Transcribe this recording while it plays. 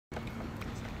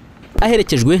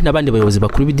aherekejwe n'abandi bayobozi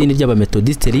bakuru b'idini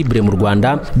ry'abamethodistes libre mu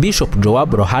Rwanda. Bishop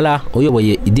Joab Rohara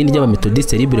uyoboye idini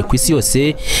ry'abamethodistes libre ku isi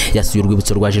yose yasuye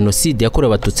urwibutso rwa Genocide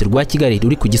yakorewe abatutsi rwa Kigali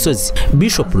ruri ku Gisozi.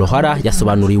 Bishop Rohara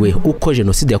yasobanuriwe uko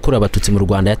Genocide yakorewe abatutsi mu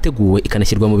Rwanda yateguwe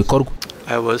ikanashyirwa mu bikorwa.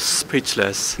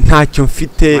 Ntacyo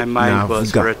mfite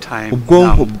navuga,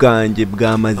 ubwonko bwanjye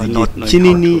bwamaze igihe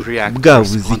kinini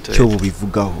bwabuze icyo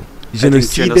bubivugaho.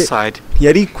 Genocide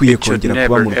yari ikwiye kongera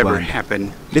kuba mu Rwanda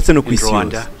ndetse no ku isi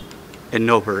yose.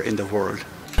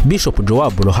 Bishop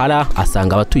Joab Rohara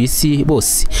asanga abatuye isi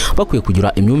bose bakwiye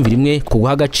kugira imyumvire imwe ku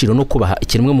guha agaciro no kubaha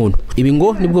ikiremwe muntu. Ibi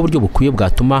ngo nibwo buryo bukwiye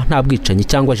bwatuma nta bwicanyi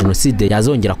cyangwa Genocide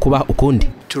yazongera kuba ukundi.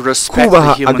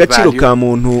 Kubaha agaciro ka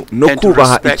muntu no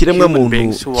kubaha ikiremwe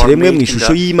muntu kiremwe mu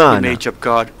ishusho y'Imana.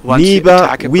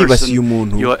 Niba wibasiye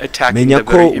umuntu, menya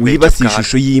ko wibasiye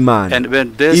ishusho y'Imana.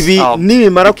 Ibi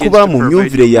nibimara kuba mu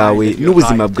myumvire yawe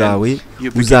n'ubuzima bwawe,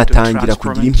 uzatangira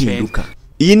kugira impinduka.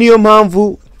 Iyi niyo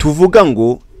mpamvu tuvuga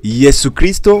ngo Yesu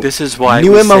Kristo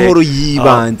niwe mahoro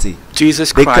yibanze.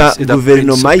 Reka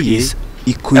guverinoma ye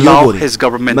ikuyobore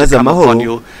maze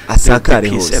amahoro asakare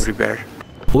hose.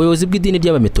 Ubuyobozi bw'idini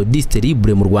ry'abamethodistes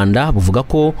libre mu Rwanda buvuga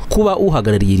ko kuba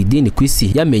uhagarariye iri dini ku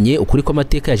isi yamenye ukuri ko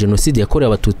amateka ya Genocide yakorewe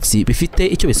abatutsi bifite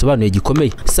icyo bisobanuye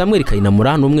gikomeye. Samuel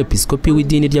Kayinamura n'umwepiskopi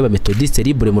w'idini ry'abamethodistes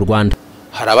libre mu Rwanda.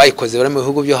 Hari abayikoze bari mu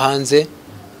bihugu byo hanze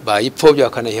bayipfobya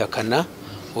bakanayihakana.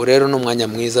 Urero n'umwanya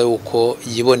mwiza yuko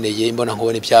yiboneye imbona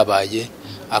nkubone ibyabaye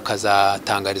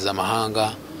akazatangariza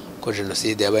amahanga ko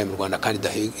Genocide yabaye mu Rwanda kandi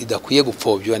idakwiye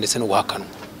gupfobywa ndetse no guhakanwa.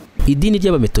 Idini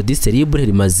ry'abamethodistes libre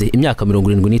rimaze imyaka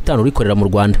 75 rikorera mu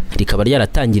Rwanda, rikaba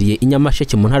ryaratangiriye i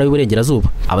Nyamasheke mu ntara y'Uburengerazuba.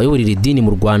 Abayobora iri dini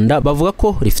mu Rwanda bavuga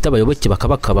ko rifite abayoboke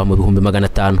bakabakaba mu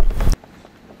 500.